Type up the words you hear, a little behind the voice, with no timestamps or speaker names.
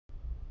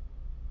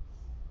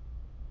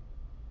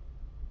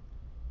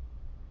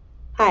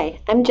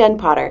Hi, I'm Jen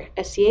Potter,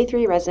 a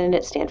CA3 resident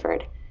at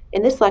Stanford.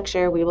 In this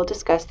lecture, we will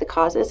discuss the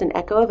causes and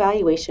echo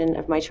evaluation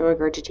of mitral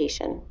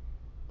regurgitation.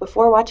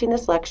 Before watching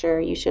this lecture,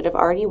 you should have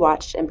already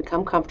watched and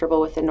become comfortable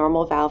with the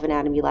normal valve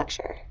anatomy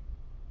lecture.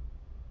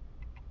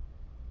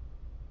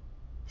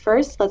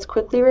 First, let's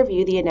quickly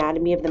review the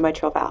anatomy of the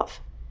mitral valve.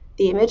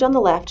 The image on the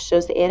left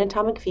shows the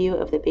anatomic view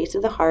of the base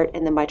of the heart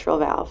and the mitral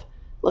valve,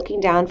 looking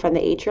down from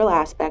the atrial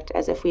aspect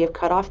as if we have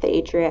cut off the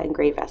atria and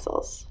great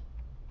vessels.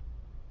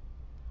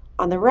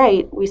 On the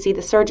right, we see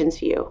the surgeon's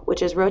view,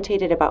 which is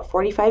rotated about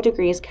 45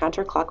 degrees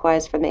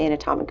counterclockwise from the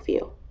anatomic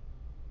view.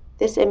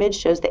 This image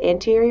shows the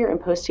anterior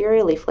and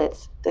posterior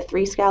leaflets, the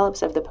three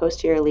scallops of the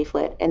posterior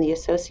leaflet, and the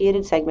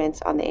associated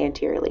segments on the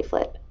anterior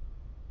leaflet.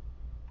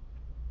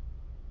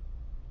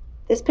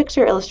 This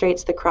picture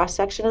illustrates the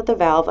cross-section of the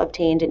valve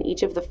obtained in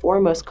each of the four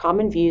most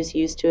common views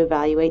used to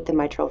evaluate the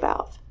mitral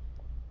valve.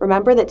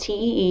 Remember that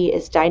TEE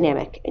is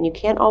dynamic, and you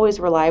can't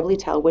always reliably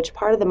tell which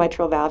part of the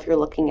mitral valve you're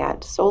looking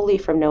at solely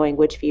from knowing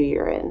which view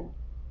you're in.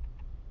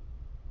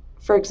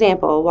 For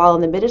example, while in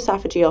the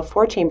mid-esophageal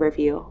four-chamber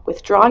view,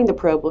 withdrawing the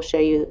probe will show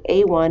you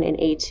A1 and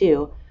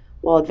A2,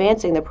 while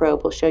advancing the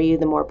probe will show you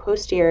the more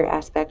posterior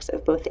aspects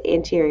of both the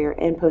anterior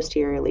and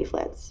posterior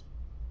leaflets.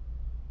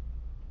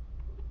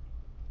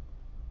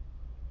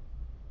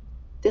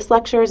 This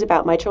lecture is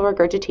about mitral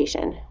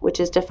regurgitation,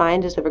 which is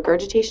defined as the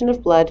regurgitation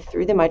of blood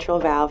through the mitral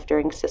valve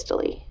during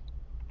systole.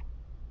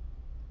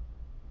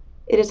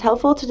 It is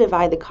helpful to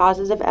divide the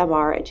causes of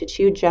MR into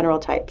two general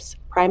types,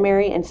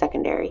 primary and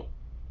secondary.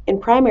 In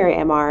primary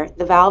MR,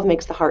 the valve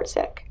makes the heart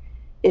sick.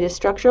 It is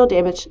structural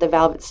damage to the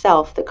valve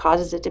itself that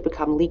causes it to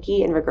become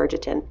leaky and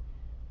regurgitant.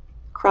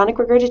 Chronic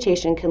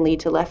regurgitation can lead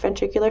to left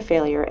ventricular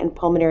failure and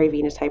pulmonary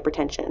venous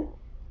hypertension.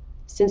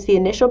 Since the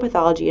initial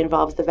pathology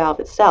involves the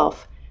valve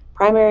itself,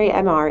 primary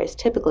MR is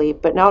typically,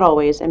 but not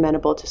always,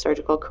 amenable to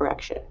surgical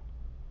correction.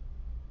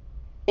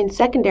 In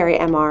secondary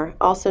MR,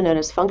 also known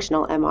as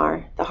functional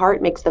MR, the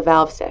heart makes the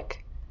valve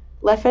sick.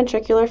 Left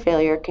ventricular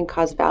failure can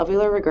cause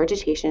valvular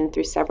regurgitation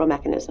through several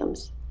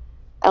mechanisms.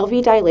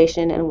 LV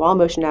dilation and wall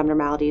motion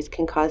abnormalities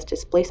can cause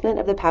displacement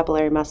of the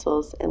papillary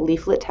muscles and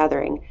leaflet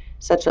tethering,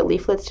 such that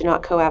leaflets do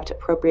not coapt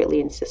appropriately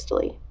in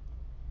systole.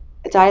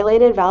 A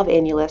dilated valve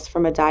annulus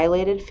from a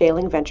dilated,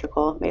 failing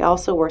ventricle may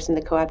also worsen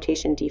the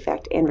coaptation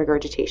defect and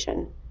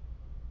regurgitation.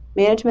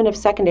 Management of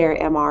secondary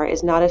MR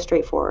is not as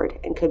straightforward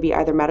and could be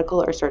either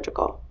medical or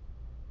surgical.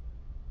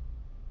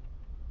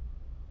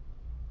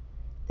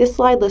 This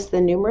slide lists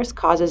the numerous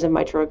causes of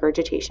mitral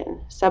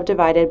regurgitation,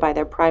 subdivided by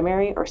their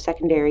primary or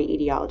secondary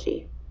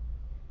etiology.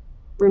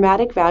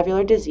 Rheumatic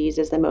valvular disease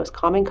is the most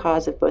common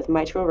cause of both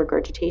mitral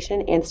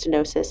regurgitation and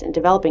stenosis in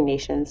developing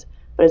nations,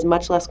 but is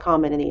much less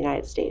common in the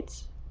United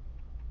States.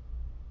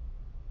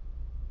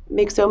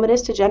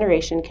 Myxomatous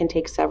degeneration can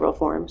take several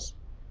forms.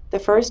 The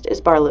first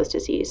is Barlow's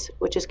disease,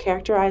 which is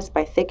characterized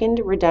by thickened,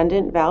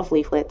 redundant valve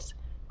leaflets,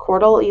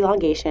 chordal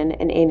elongation,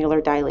 and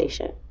annular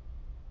dilation.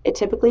 It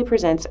typically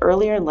presents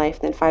earlier in life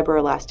than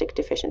fibroelastic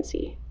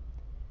deficiency.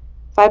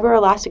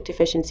 Fibroelastic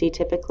deficiency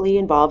typically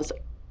involves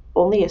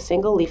only a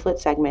single leaflet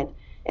segment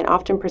and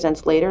often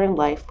presents later in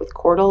life with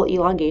chordal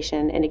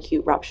elongation and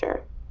acute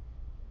rupture.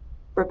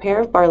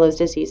 Repair of Barlow's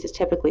disease is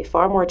typically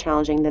far more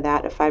challenging than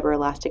that of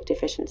fibroelastic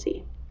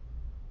deficiency.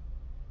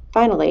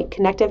 Finally,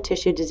 connective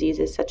tissue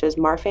diseases such as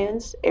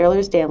Marfan's,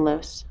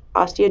 Ehlers-Danlos,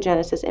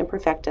 osteogenesis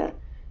imperfecta,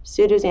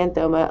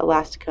 pseudoxanthoma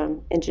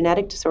elasticum, and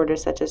genetic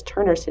disorders such as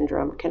Turner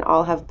syndrome can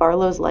all have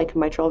Barlow's-like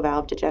mitral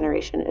valve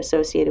degeneration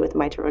associated with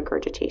mitral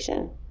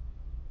regurgitation.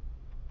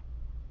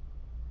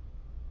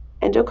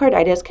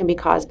 Endocarditis can be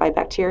caused by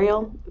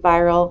bacterial,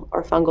 viral,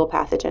 or fungal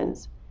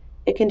pathogens.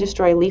 It can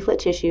destroy leaflet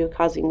tissue,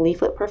 causing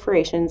leaflet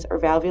perforations or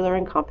valvular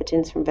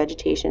incompetence from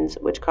vegetations,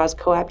 which cause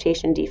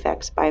coaptation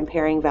defects by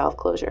impairing valve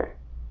closure.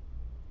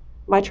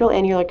 Mitral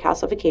annular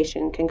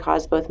calcification can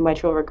cause both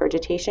mitral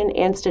regurgitation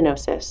and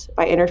stenosis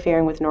by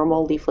interfering with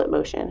normal leaflet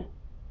motion.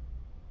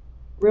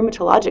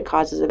 Rheumatologic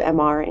causes of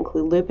MR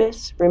include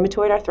lupus,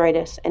 rheumatoid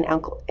arthritis, and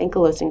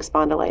ankylosing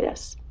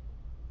spondylitis.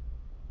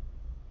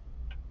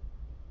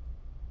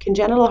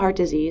 Congenital heart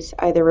disease,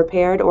 either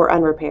repaired or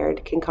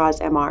unrepaired, can cause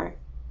MR.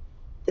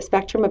 The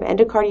spectrum of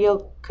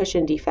endocardial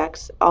cushion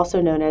defects, also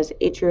known as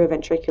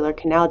atrioventricular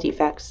canal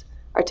defects,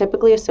 are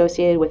typically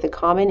associated with a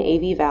common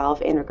AV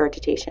valve and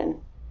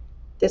regurgitation.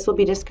 This will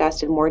be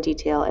discussed in more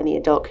detail in the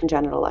adult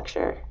congenital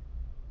lecture.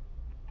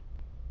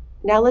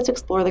 Now let's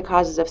explore the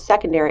causes of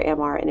secondary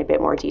MR in a bit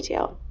more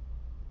detail.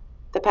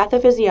 The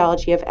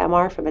pathophysiology of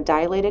MR from a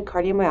dilated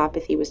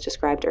cardiomyopathy was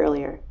described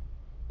earlier.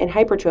 In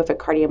hypertrophic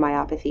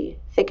cardiomyopathy,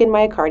 thickened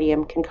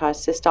myocardium can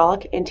cause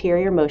systolic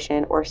anterior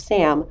motion, or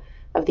SAM,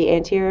 of the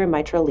anterior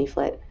mitral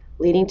leaflet,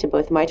 leading to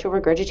both mitral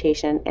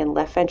regurgitation and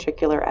left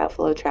ventricular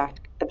outflow tract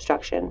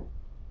obstruction.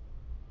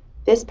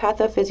 This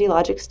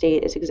pathophysiologic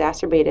state is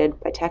exacerbated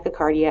by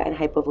tachycardia and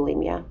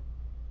hypovolemia.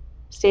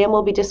 SAM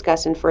will be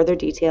discussed in further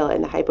detail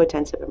in the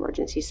hypotensive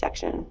emergency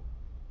section.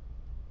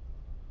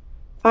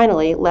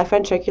 Finally, left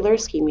ventricular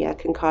ischemia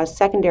can cause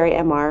secondary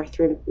MR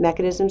through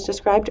mechanisms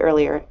described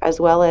earlier, as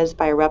well as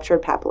by a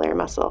ruptured papillary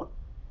muscle.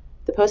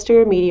 The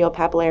posterior medial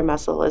papillary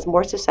muscle is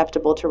more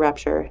susceptible to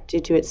rupture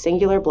due to its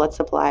singular blood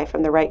supply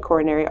from the right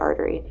coronary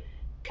artery,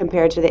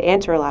 compared to the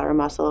anterolateral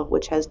muscle,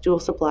 which has dual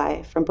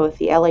supply from both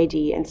the LAD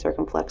and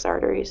circumflex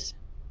arteries.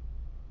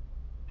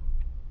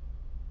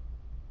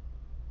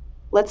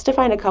 Let's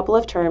define a couple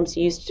of terms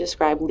used to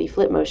describe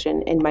leaflet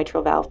motion in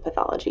mitral valve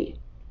pathology.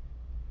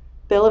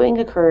 Billowing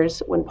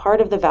occurs when part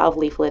of the valve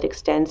leaflet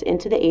extends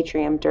into the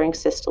atrium during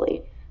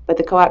systole, but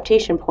the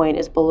coaptation point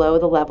is below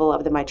the level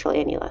of the mitral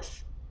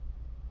annulus.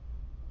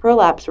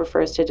 Prolapse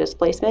refers to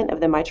displacement of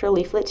the mitral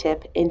leaflet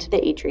tip into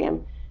the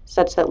atrium,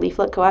 such that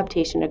leaflet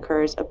coaptation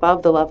occurs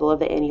above the level of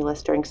the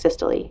annulus during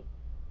systole.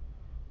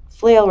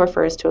 Flail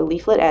refers to a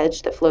leaflet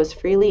edge that flows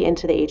freely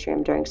into the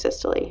atrium during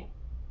systole.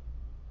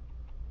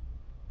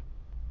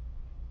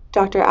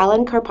 Dr.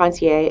 Alain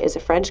Carpentier is a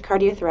French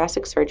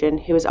cardiothoracic surgeon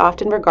who is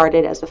often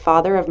regarded as the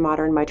father of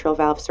modern mitral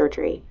valve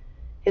surgery.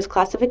 His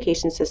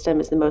classification system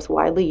is the most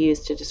widely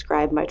used to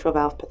describe mitral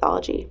valve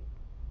pathology.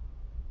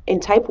 In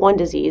type 1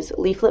 disease,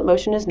 leaflet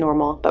motion is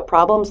normal, but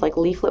problems like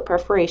leaflet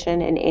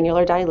perforation and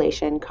annular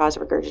dilation cause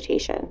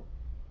regurgitation.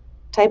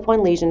 Type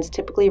 1 lesions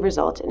typically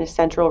result in a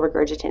central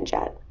regurgitant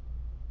jet.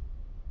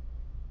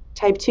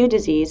 Type 2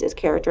 disease is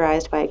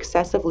characterized by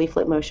excessive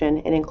leaflet motion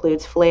and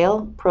includes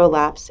flail,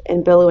 prolapse,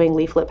 and billowing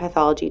leaflet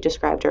pathology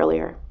described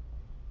earlier.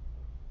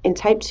 In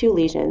type 2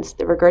 lesions,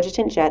 the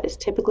regurgitant jet is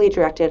typically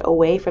directed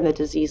away from the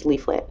diseased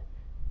leaflet.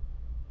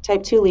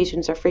 Type 2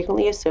 lesions are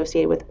frequently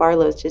associated with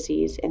Barlow's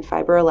disease and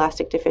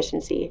fibroelastic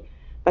deficiency,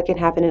 but can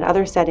happen in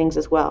other settings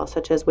as well,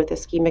 such as with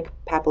ischemic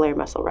papillary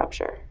muscle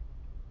rupture.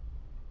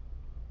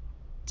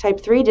 Type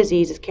 3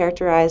 disease is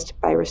characterized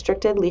by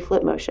restricted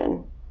leaflet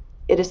motion.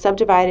 It is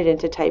subdivided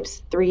into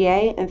types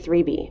 3A and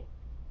 3B.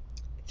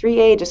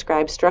 3A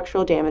describes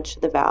structural damage to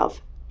the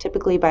valve,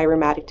 typically by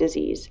rheumatic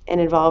disease,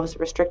 and involves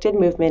restricted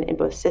movement in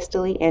both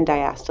systole and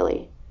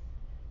diastole.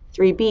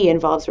 3B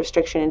involves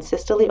restriction in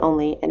systole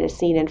only and is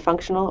seen in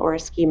functional or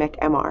ischemic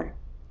MR.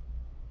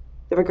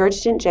 The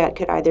regurgitant jet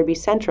could either be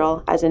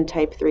central, as in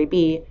type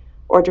 3B,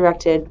 or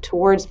directed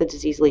towards the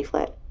diseased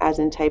leaflet, as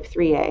in type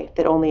 3A,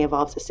 that only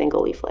involves a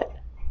single leaflet.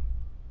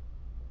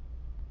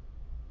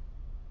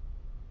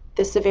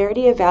 The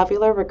severity of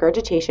valvular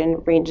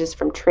regurgitation ranges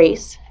from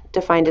trace,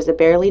 defined as a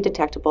barely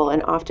detectable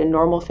and often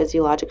normal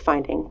physiologic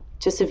finding,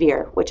 to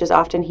severe, which is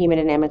often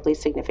hemodynamically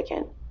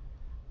significant.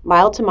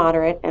 Mild to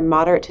moderate and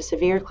moderate to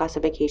severe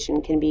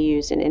classification can be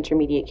used in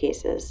intermediate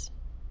cases.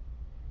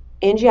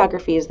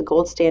 Angiography is the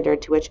gold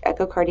standard to which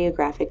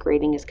echocardiographic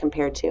grading is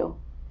compared to.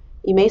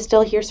 You may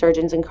still hear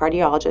surgeons and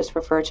cardiologists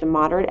refer to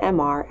moderate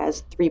MR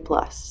as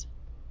 3+.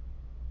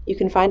 You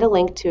can find a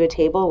link to a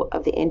table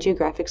of the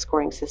angiographic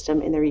scoring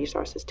system in the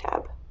Resources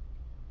tab.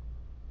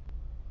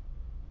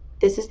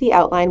 This is the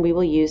outline we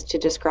will use to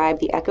describe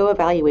the echo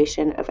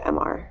evaluation of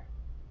MR.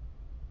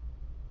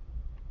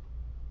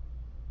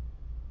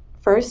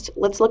 First,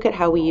 let's look at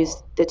how we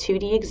use the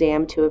 2D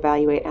exam to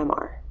evaluate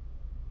MR.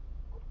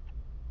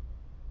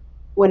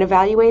 When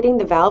evaluating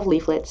the valve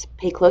leaflets,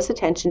 pay close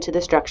attention to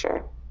the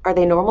structure. Are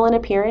they normal in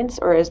appearance,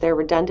 or is there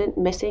redundant,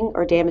 missing,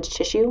 or damaged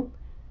tissue?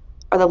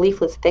 Are the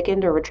leaflets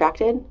thickened or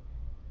retracted?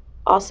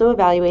 Also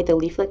evaluate the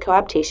leaflet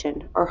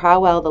coaptation, or how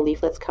well the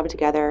leaflets come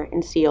together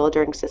and seal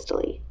during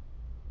systole.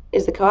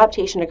 Is the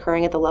coaptation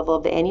occurring at the level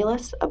of the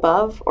annulus,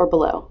 above, or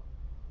below?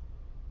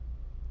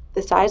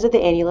 The size of the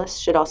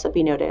annulus should also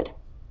be noted.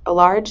 A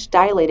large,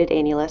 dilated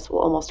annulus will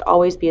almost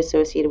always be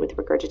associated with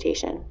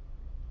regurgitation.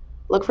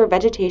 Look for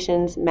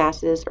vegetations,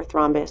 masses, or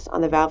thrombus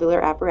on the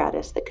valvular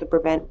apparatus that could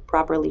prevent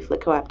proper leaflet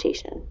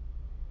coaptation.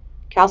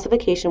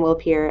 Calcification will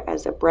appear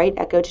as a bright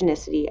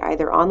echogenicity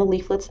either on the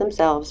leaflets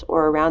themselves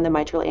or around the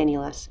mitral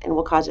annulus and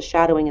will cause a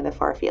shadowing in the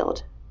far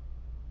field.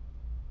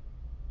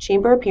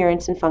 Chamber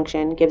appearance and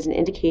function gives an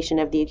indication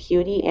of the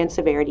acuity and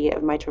severity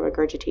of mitral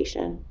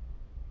regurgitation.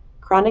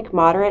 Chronic,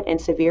 moderate, and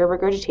severe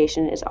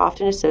regurgitation is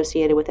often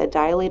associated with a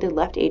dilated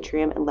left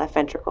atrium and left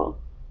ventricle,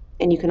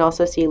 and you can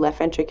also see left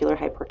ventricular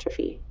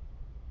hypertrophy.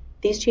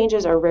 These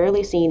changes are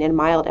rarely seen in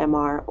mild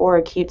MR or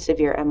acute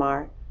severe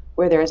MR,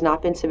 where there has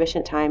not been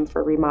sufficient time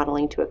for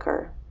remodeling to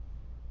occur.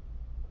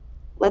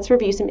 Let's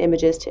review some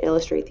images to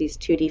illustrate these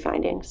 2D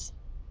findings.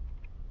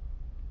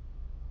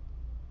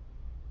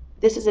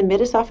 This is a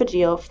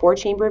mid-esophageal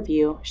 4-chamber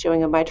view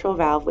showing a mitral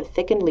valve with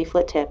thickened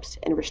leaflet tips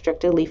and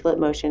restricted leaflet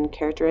motion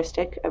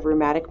characteristic of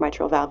rheumatic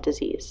mitral valve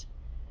disease.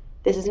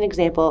 This is an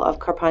example of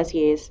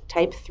Carpentier's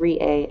type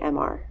 3A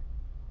MR.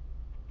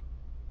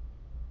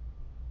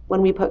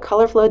 When we put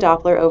color flow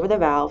Doppler over the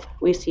valve,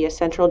 we see a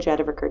central jet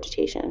of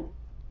regurgitation.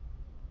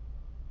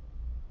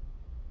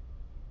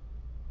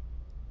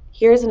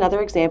 Here is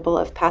another example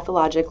of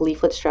pathologic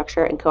leaflet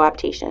structure and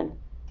coaptation.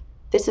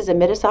 This is a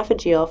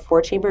mid-esophageal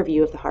 4-chamber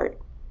view of the heart.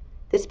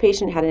 This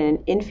patient had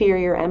an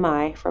inferior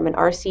MI from an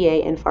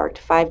RCA infarct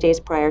 5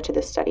 days prior to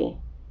this study.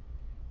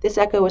 This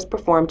echo was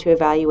performed to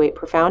evaluate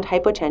profound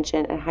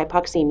hypotension and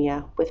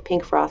hypoxemia with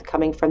pink froth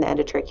coming from the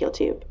endotracheal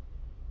tube.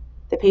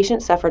 The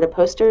patient suffered a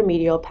posterior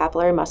medial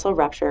papillary muscle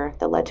rupture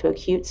that led to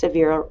acute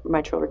severe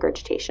mitral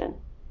regurgitation.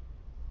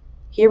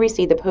 Here we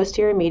see the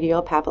posterior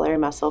medial papillary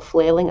muscle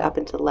flailing up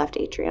into the left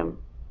atrium.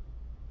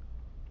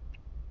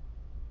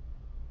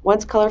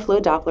 Once color flow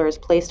Doppler is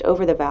placed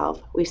over the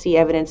valve, we see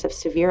evidence of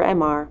severe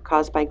MR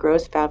caused by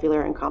gross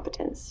valvular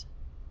incompetence.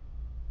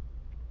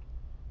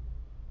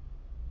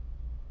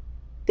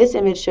 This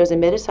image shows a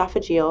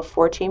mid-esophageal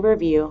four-chamber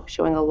view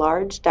showing a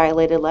large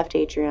dilated left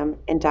atrium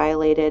and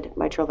dilated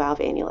mitral valve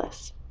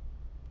annulus.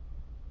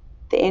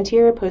 The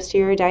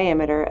anterior-posterior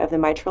diameter of the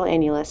mitral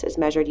annulus is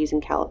measured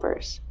using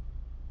calipers.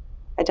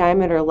 A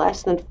diameter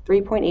less than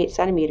 3.8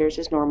 centimeters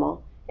is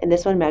normal, and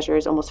this one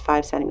measures almost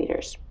 5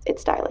 centimeters.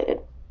 It's dilated.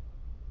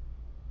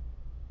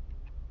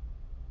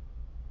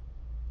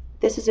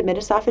 This is a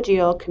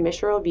mid-esophageal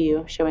commissural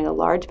view showing a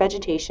large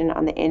vegetation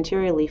on the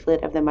anterior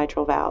leaflet of the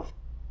mitral valve.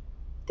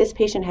 This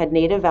patient had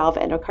native valve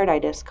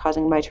endocarditis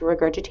causing mitral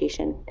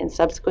regurgitation and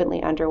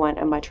subsequently underwent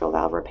a mitral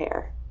valve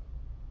repair.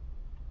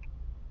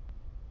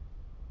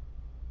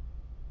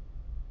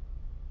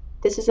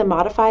 This is a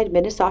modified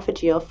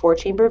mid-esophageal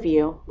four-chamber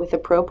view with the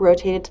probe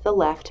rotated to the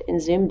left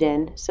and zoomed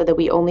in so that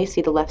we only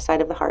see the left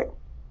side of the heart.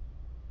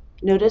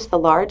 Notice the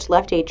large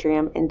left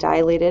atrium and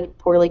dilated,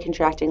 poorly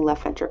contracting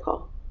left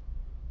ventricle.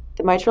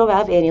 The mitral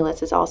valve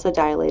annulus is also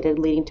dilated,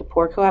 leading to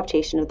poor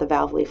coaptation of the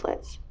valve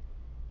leaflets.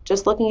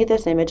 Just looking at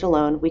this image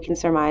alone, we can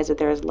surmise that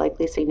there is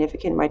likely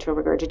significant mitral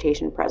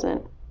regurgitation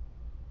present.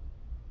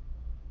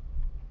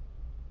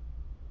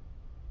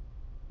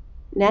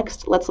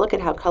 Next, let's look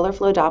at how color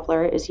flow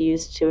Doppler is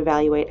used to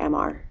evaluate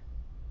MR.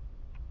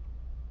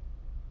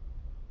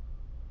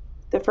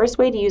 The first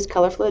way to use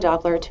color flow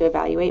Doppler to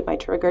evaluate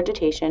mitral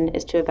regurgitation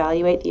is to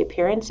evaluate the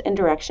appearance and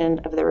direction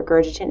of the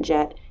regurgitant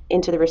jet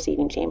into the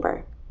receiving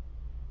chamber.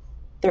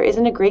 There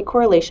isn't a great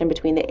correlation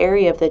between the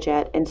area of the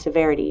jet and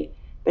severity,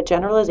 but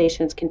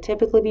generalizations can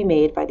typically be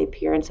made by the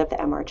appearance of the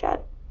MR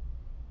jet.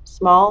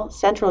 Small,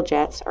 central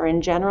jets are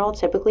in general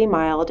typically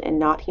mild and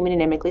not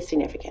hemodynamically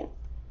significant.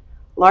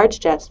 Large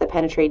jets that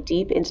penetrate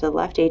deep into the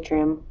left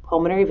atrium,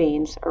 pulmonary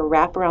veins, or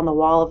wrap around the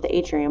wall of the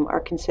atrium are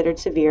considered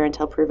severe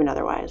until proven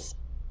otherwise.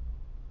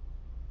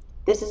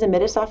 This is a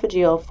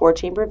mid-esophageal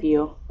four-chamber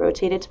view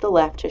rotated to the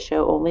left to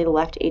show only the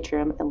left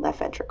atrium and left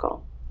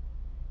ventricle.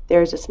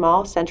 There is a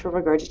small central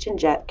regurgitant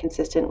jet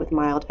consistent with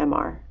mild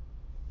MR.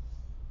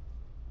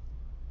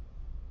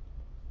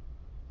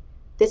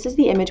 This is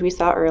the image we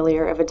saw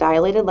earlier of a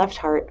dilated left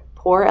heart,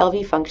 poor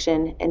LV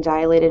function, and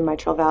dilated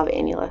mitral valve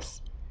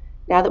annulus.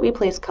 Now that we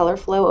place color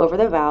flow over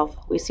the valve,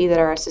 we see that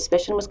our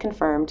suspicion was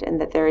confirmed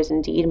and that there is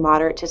indeed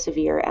moderate to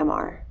severe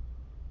MR.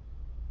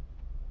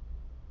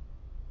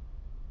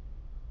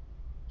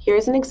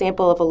 Here's an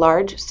example of a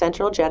large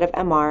central jet of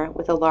MR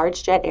with a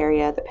large jet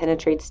area that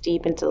penetrates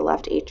deep into the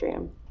left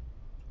atrium.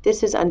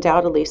 This is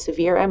undoubtedly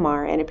severe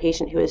MR in a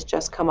patient who has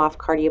just come off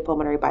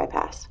cardiopulmonary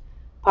bypass,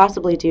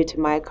 possibly due to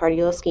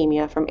myocardial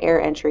ischemia from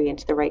air entry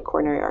into the right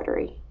coronary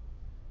artery.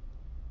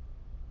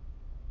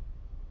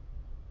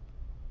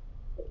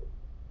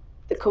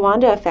 The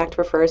Coanda effect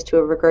refers to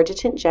a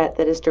regurgitant jet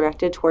that is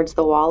directed towards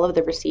the wall of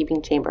the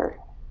receiving chamber.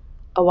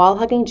 A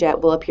wall-hugging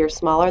jet will appear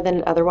smaller than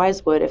it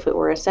otherwise would if it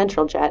were a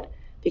central jet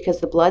because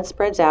the blood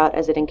spreads out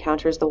as it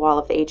encounters the wall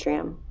of the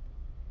atrium.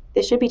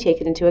 This should be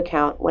taken into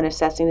account when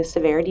assessing the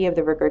severity of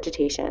the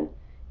regurgitation,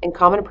 and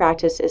common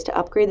practice is to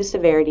upgrade the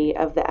severity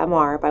of the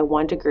MR by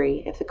 1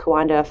 degree if the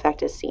Coanda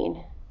effect is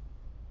seen.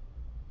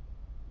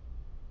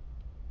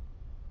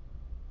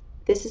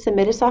 This is a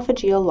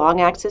mid-esophageal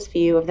long-axis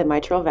view of the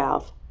mitral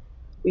valve.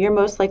 We are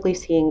most likely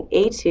seeing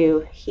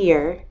A2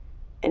 here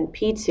and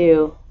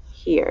P2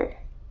 here.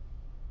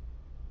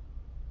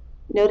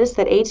 Notice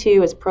that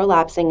A2 is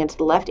prolapsing into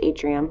the left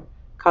atrium,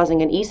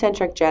 causing an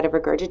eccentric jet of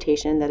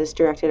regurgitation that is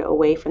directed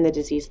away from the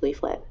diseased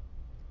leaflet.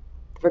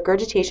 The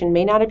regurgitation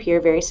may not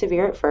appear very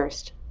severe at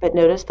first, but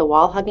notice the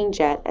wall-hugging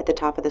jet at the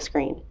top of the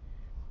screen.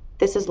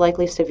 This is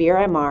likely severe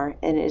MR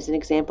and is an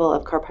example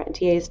of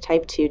Carpentier's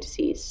type 2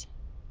 disease.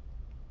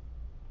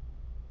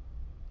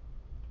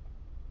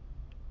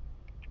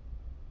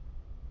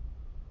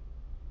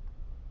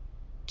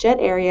 Jet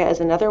area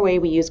is another way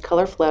we use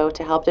color flow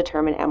to help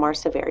determine MR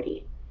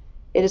severity.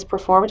 It is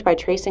performed by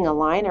tracing a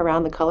line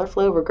around the color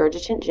flow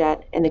regurgitant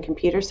jet, and the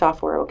computer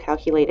software will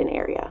calculate an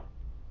area.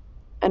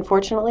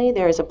 Unfortunately,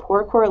 there is a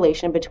poor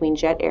correlation between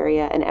jet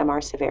area and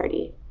MR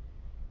severity.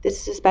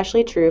 This is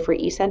especially true for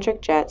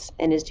eccentric jets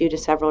and is due to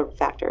several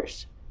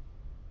factors.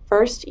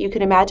 First, you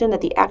can imagine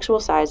that the actual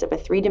size of a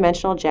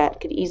three-dimensional jet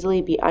could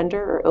easily be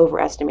under or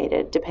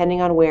overestimated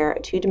depending on where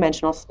a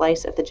two-dimensional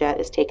slice of the jet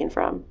is taken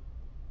from.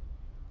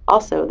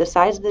 Also, the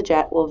size of the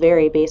jet will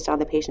vary based on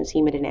the patient's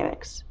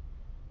hemodynamics.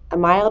 A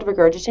mild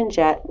regurgitant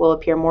jet will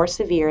appear more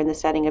severe in the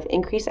setting of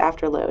increased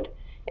afterload,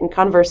 and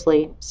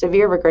conversely,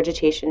 severe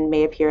regurgitation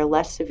may appear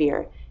less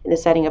severe in the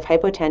setting of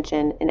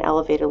hypotension and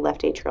elevated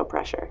left atrial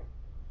pressure.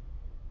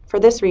 For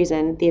this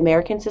reason, the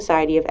American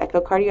Society of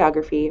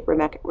Echocardiography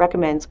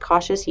recommends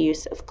cautious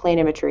use of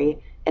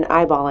planimetry and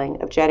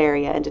eyeballing of jet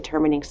area in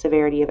determining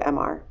severity of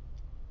MR.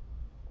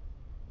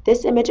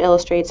 This image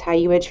illustrates how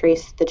you would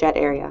trace the jet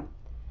area.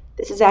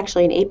 This is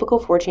actually an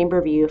apical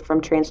four-chamber view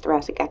from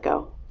transthoracic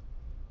echo.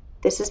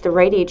 This is the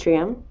right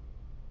atrium,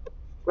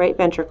 right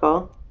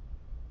ventricle,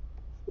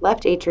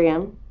 left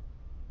atrium,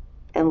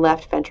 and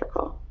left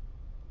ventricle.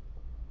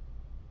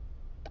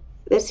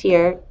 This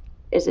here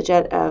is a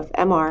jet of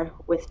MR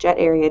with jet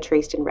area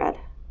traced in red.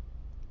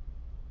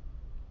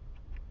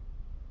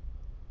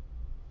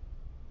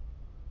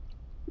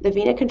 The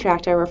vena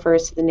contracta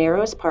refers to the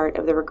narrowest part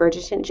of the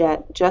regurgitant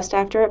jet just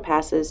after it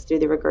passes through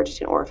the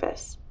regurgitant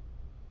orifice.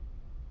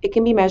 It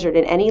can be measured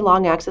in any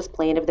long axis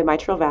plane of the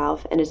mitral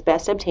valve and is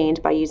best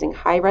obtained by using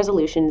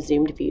high-resolution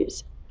zoomed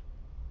views.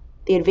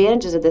 The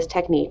advantages of this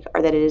technique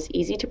are that it is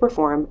easy to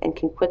perform and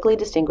can quickly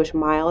distinguish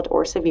mild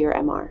or severe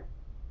MR.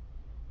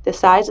 The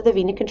size of the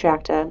vena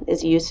contracta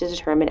is used to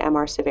determine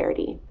MR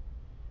severity.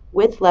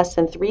 Width less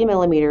than 3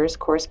 millimeters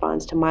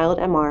corresponds to mild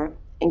MR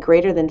and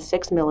greater than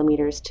 6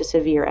 millimeters to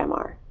severe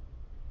MR.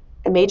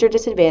 A major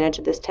disadvantage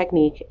of this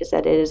technique is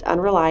that it is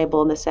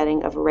unreliable in the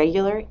setting of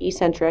regular,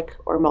 eccentric,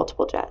 or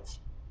multiple jets.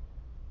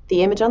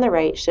 The image on the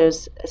right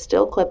shows a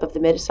still clip of the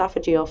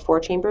mid-esophageal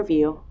four-chamber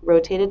view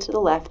rotated to the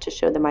left to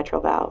show the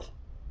mitral valve.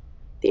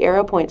 The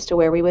arrow points to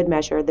where we would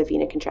measure the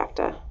vena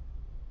contracta.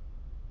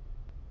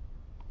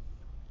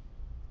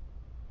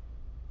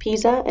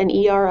 PISA and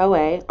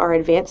EROA are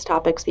advanced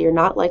topics that you're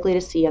not likely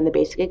to see on the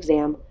basic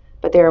exam,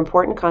 but they're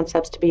important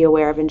concepts to be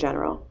aware of in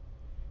general.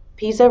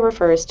 PISA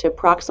refers to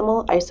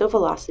proximal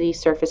isovelocity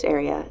surface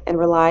area and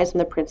relies on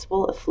the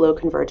principle of flow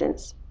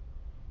convergence.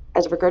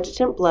 As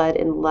regurgitant blood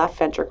in the left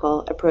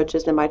ventricle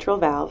approaches the mitral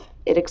valve,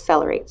 it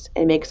accelerates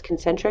and makes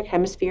concentric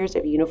hemispheres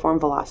of uniform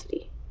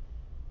velocity.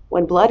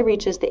 When blood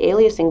reaches the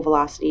aliasing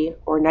velocity,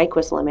 or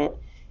Nyquist limit,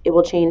 it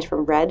will change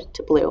from red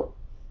to blue.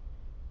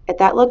 At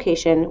that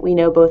location, we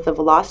know both the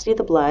velocity of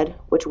the blood,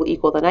 which will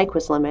equal the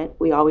Nyquist limit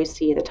we always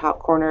see in the top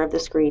corner of the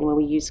screen when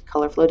we use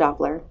color flow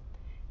Doppler,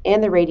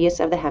 and the radius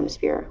of the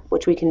hemisphere,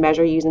 which we can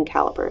measure using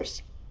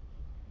calipers.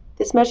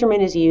 This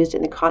measurement is used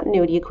in the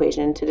continuity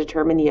equation to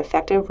determine the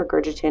effective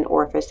regurgitant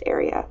orifice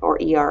area, or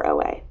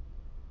EROA.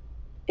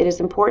 It is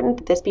important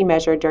that this be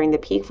measured during the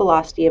peak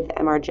velocity of the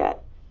MR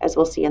jet, as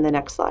we'll see in the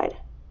next slide.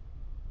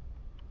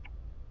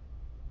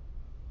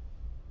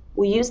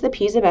 We use the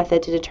PISA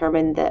method to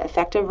determine the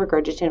effective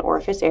regurgitant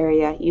orifice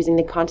area using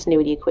the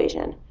continuity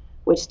equation,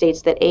 which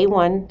states that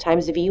A1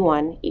 times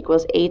V1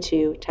 equals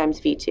A2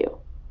 times V2.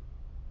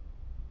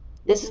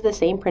 This is the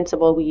same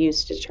principle we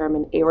use to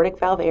determine aortic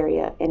valve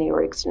area and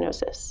aortic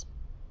stenosis.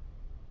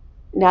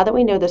 Now that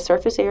we know the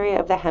surface area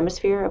of the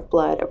hemisphere of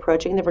blood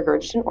approaching the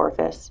regurgitant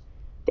orifice,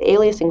 the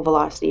aliasing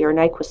velocity or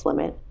Nyquist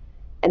limit,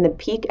 and the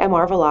peak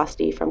MR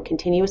velocity from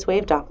continuous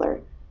wave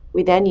Doppler,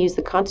 we then use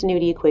the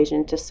continuity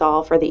equation to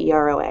solve for the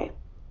EROA.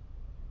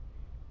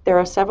 There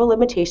are several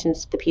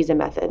limitations to the PISA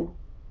method.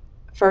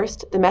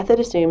 First, the method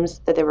assumes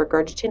that the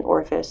regurgitant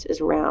orifice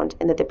is round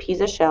and that the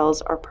PISA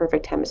shells are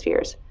perfect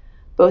hemispheres,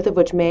 both of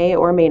which may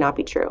or may not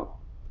be true.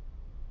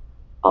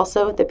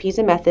 Also, the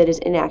PISA method is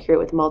inaccurate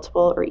with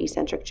multiple or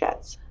eccentric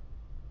jets.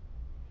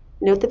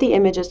 Note that the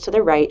images to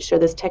the right show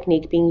this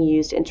technique being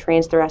used in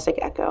transthoracic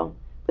echo,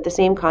 but the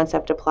same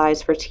concept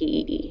applies for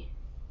TEE.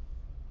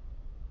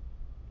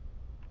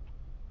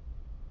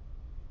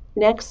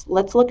 Next,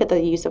 let's look at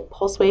the use of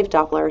pulse wave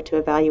Doppler to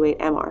evaluate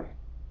MR.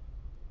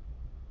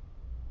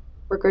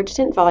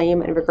 Regurgitant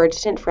volume and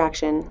regurgitant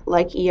fraction,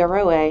 like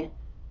EROA,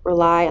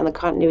 rely on the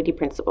continuity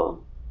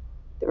principle.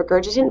 The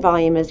regurgitant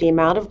volume is the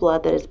amount of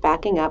blood that is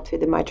backing up through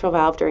the mitral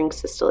valve during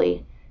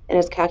systole and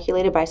is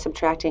calculated by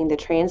subtracting the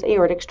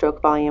transaortic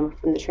stroke volume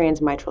from the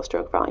transmitral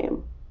stroke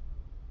volume.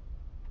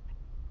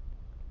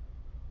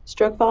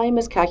 Stroke volume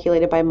is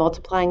calculated by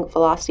multiplying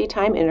velocity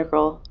time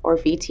integral, or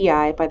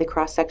VTI, by the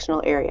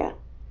cross-sectional area.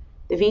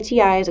 The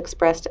VTI is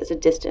expressed as a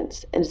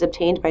distance and is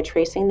obtained by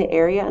tracing the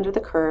area under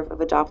the curve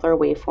of a Doppler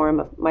waveform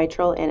of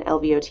mitral and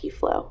LVOT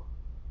flow.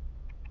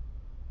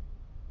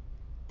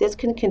 This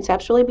can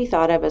conceptually be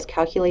thought of as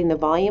calculating the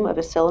volume of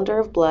a cylinder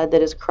of blood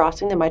that is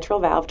crossing the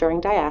mitral valve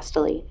during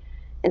diastole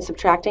and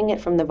subtracting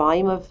it from the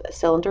volume of a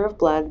cylinder of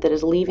blood that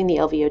is leaving the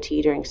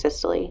LVOT during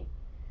systole.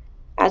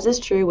 As is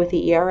true with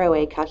the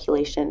EROA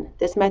calculation,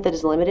 this method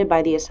is limited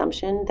by the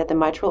assumption that the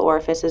mitral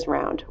orifice is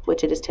round,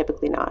 which it is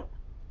typically not.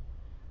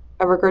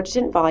 A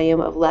regurgitant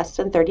volume of less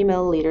than 30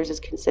 milliliters is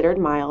considered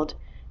mild,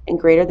 and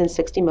greater than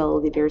 60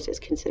 milliliters is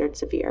considered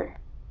severe.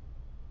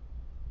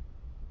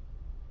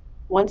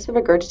 Once the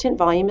regurgitant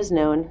volume is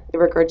known, the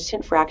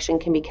regurgitant fraction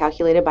can be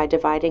calculated by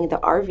dividing the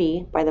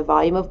RV by the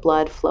volume of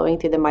blood flowing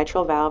through the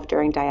mitral valve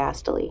during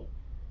diastole.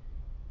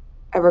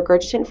 A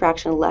regurgitant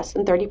fraction less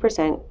than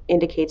 30%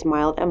 indicates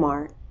mild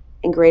MR,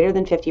 and greater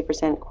than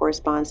 50%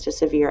 corresponds to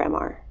severe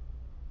MR.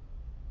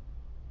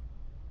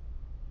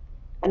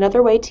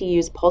 Another way to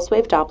use pulse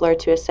wave Doppler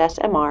to assess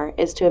MR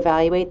is to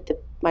evaluate the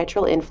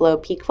mitral inflow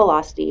peak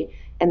velocity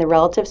and the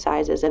relative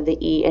sizes of the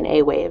E and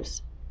A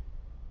waves.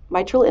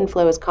 Mitral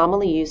inflow is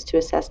commonly used to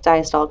assess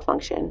diastolic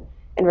function,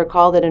 and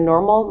recall that a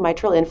normal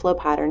mitral inflow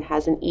pattern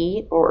has an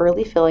E, or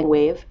early filling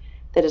wave,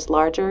 that is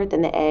larger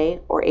than the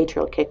A, or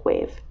atrial kick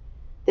wave.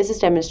 This is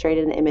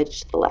demonstrated in the image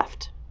to the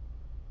left.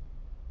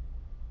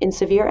 In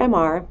severe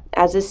MR,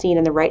 as is seen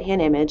in the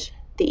right-hand image,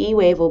 the E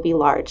wave will be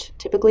large,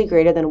 typically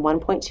greater than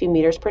 1.2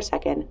 meters per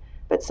second,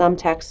 but some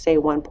texts say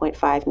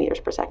 1.5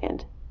 meters per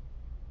second.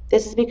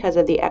 This is because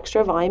of the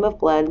extra volume of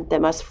blood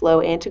that must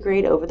flow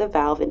antegrade over the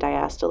valve and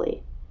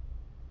diastole.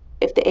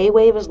 If the A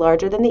wave is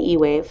larger than the E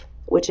wave,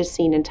 which is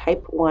seen in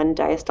type 1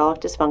 diastolic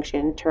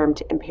dysfunction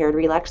termed impaired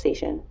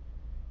relaxation,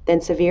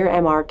 then severe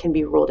MR can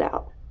be ruled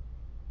out.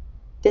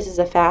 This is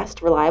a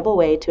fast, reliable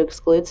way to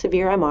exclude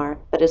severe MR,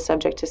 but is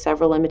subject to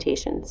several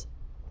limitations.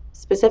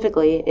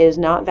 Specifically, it is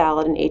not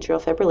valid in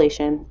atrial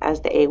fibrillation, as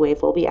the A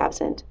wave will be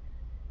absent,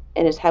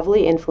 and is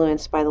heavily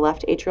influenced by the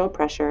left atrial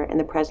pressure and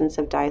the presence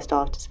of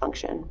diastolic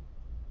dysfunction.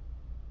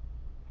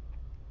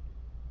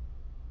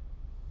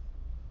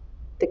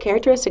 The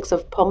characteristics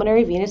of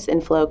pulmonary venous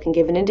inflow can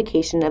give an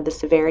indication of the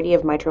severity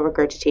of mitral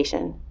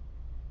regurgitation.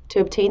 To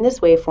obtain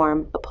this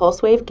waveform, a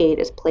pulse wave gate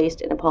is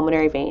placed in a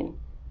pulmonary vein.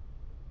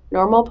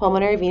 Normal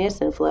pulmonary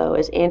venous inflow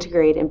is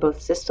antegrade in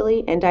both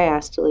systole and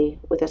diastole,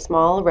 with a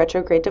small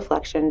retrograde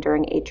deflection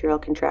during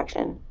atrial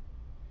contraction.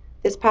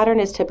 This pattern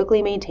is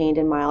typically maintained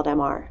in mild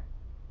MR.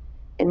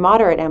 In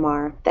moderate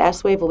MR, the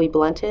S wave will be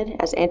blunted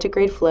as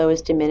antegrade flow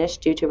is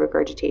diminished due to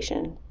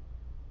regurgitation.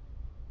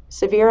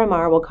 Severe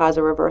MR will cause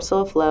a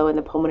reversal of flow in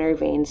the pulmonary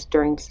veins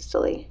during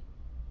systole.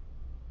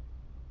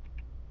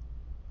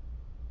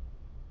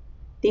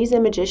 These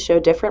images show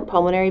different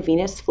pulmonary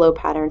venous flow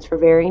patterns for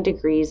varying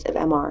degrees of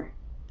MR.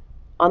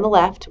 On the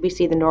left, we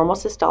see the normal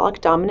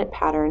systolic dominant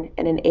pattern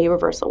and an A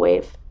reversal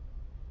wave.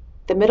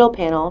 The middle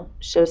panel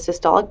shows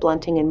systolic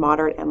blunting in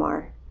moderate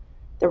MR.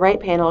 The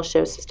right panel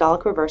shows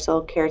systolic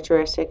reversal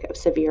characteristic of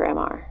severe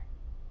MR.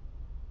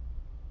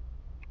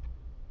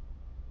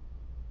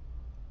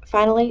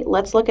 Finally,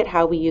 let's look at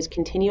how we use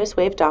continuous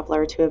wave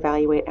Doppler to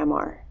evaluate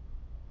MR.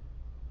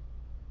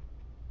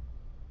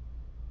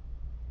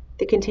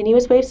 The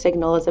continuous wave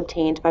signal is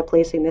obtained by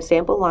placing the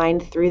sample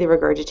line through the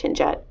regurgitant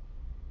jet.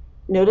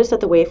 Notice that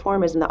the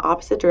waveform is in the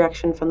opposite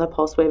direction from the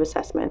pulse wave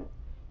assessment.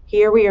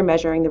 Here we are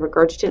measuring the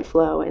regurgitant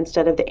flow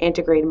instead of the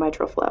antegrade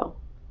mitral flow.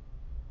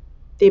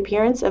 The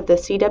appearance of the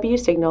CW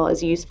signal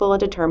is useful in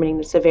determining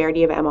the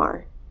severity of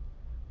MR.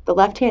 The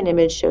left-hand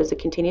image shows the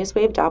continuous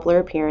wave Doppler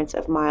appearance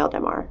of mild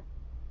MR.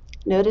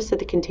 Notice that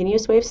the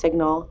continuous wave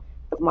signal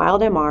of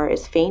mild MR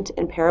is faint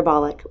and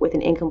parabolic with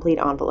an incomplete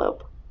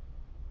envelope.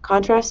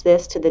 Contrast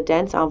this to the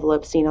dense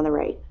envelope seen on the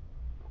right.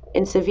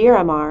 In severe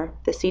MR,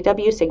 the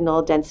CW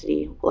signal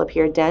density will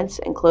appear dense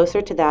and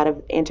closer to that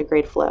of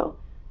antegrade flow,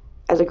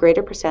 as a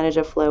greater percentage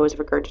of flow is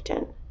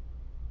regurgitant.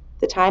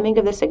 The timing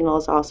of the signal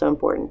is also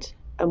important.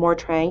 A more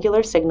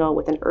triangular signal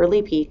with an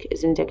early peak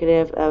is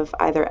indicative of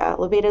either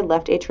elevated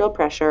left atrial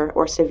pressure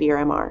or severe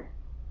MR.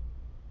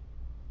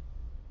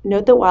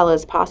 Note that while it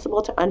is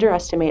possible to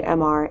underestimate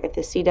MR if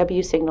the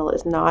CW signal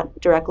is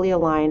not directly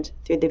aligned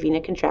through the vena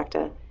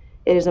contracta,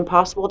 it is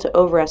impossible to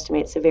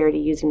overestimate severity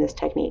using this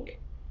technique.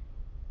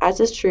 As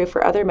is true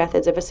for other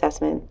methods of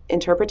assessment,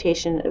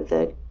 interpretation of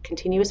the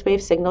continuous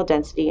wave signal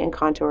density and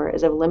contour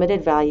is of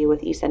limited value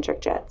with eccentric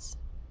jets.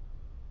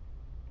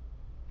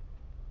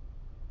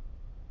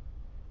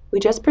 We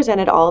just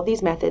presented all of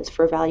these methods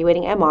for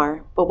evaluating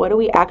MR, but what do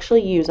we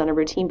actually use on a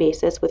routine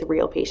basis with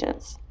real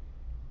patients?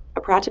 A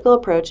practical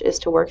approach is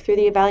to work through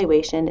the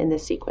evaluation in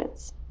this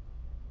sequence.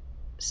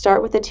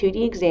 Start with a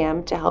 2D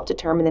exam to help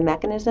determine the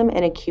mechanism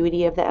and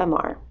acuity of the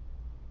MR.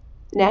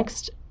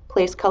 Next,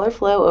 place color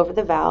flow over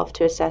the valve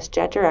to assess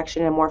jet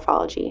direction and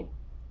morphology.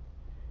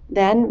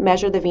 Then,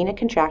 measure the vena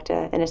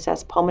contracta and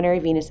assess pulmonary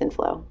venous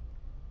inflow.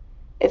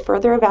 If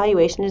further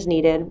evaluation is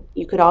needed,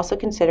 you could also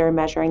consider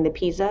measuring the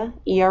PISA,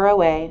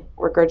 EROA,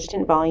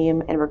 regurgitant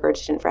volume, and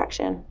regurgitant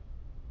fraction.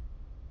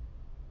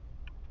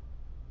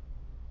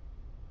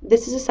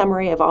 This is a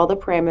summary of all the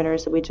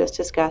parameters that we just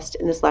discussed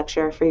in this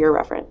lecture for your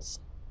reference.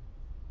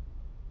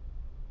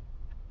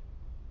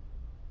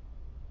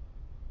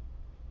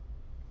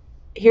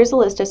 Here's a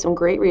list of some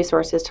great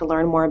resources to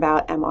learn more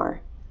about MR.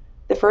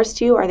 The first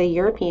two are the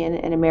European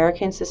and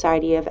American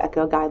Society of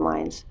Echo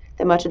guidelines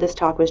that much of this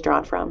talk was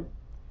drawn from.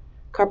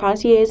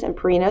 Carpentier's and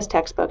Perino's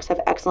textbooks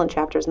have excellent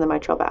chapters on the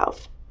mitral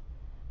valve.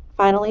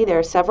 Finally, there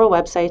are several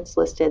websites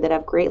listed that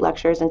have great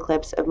lectures and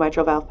clips of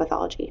mitral valve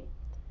pathology.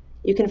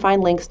 You can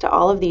find links to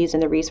all of these in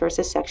the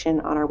resources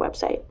section on our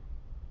website.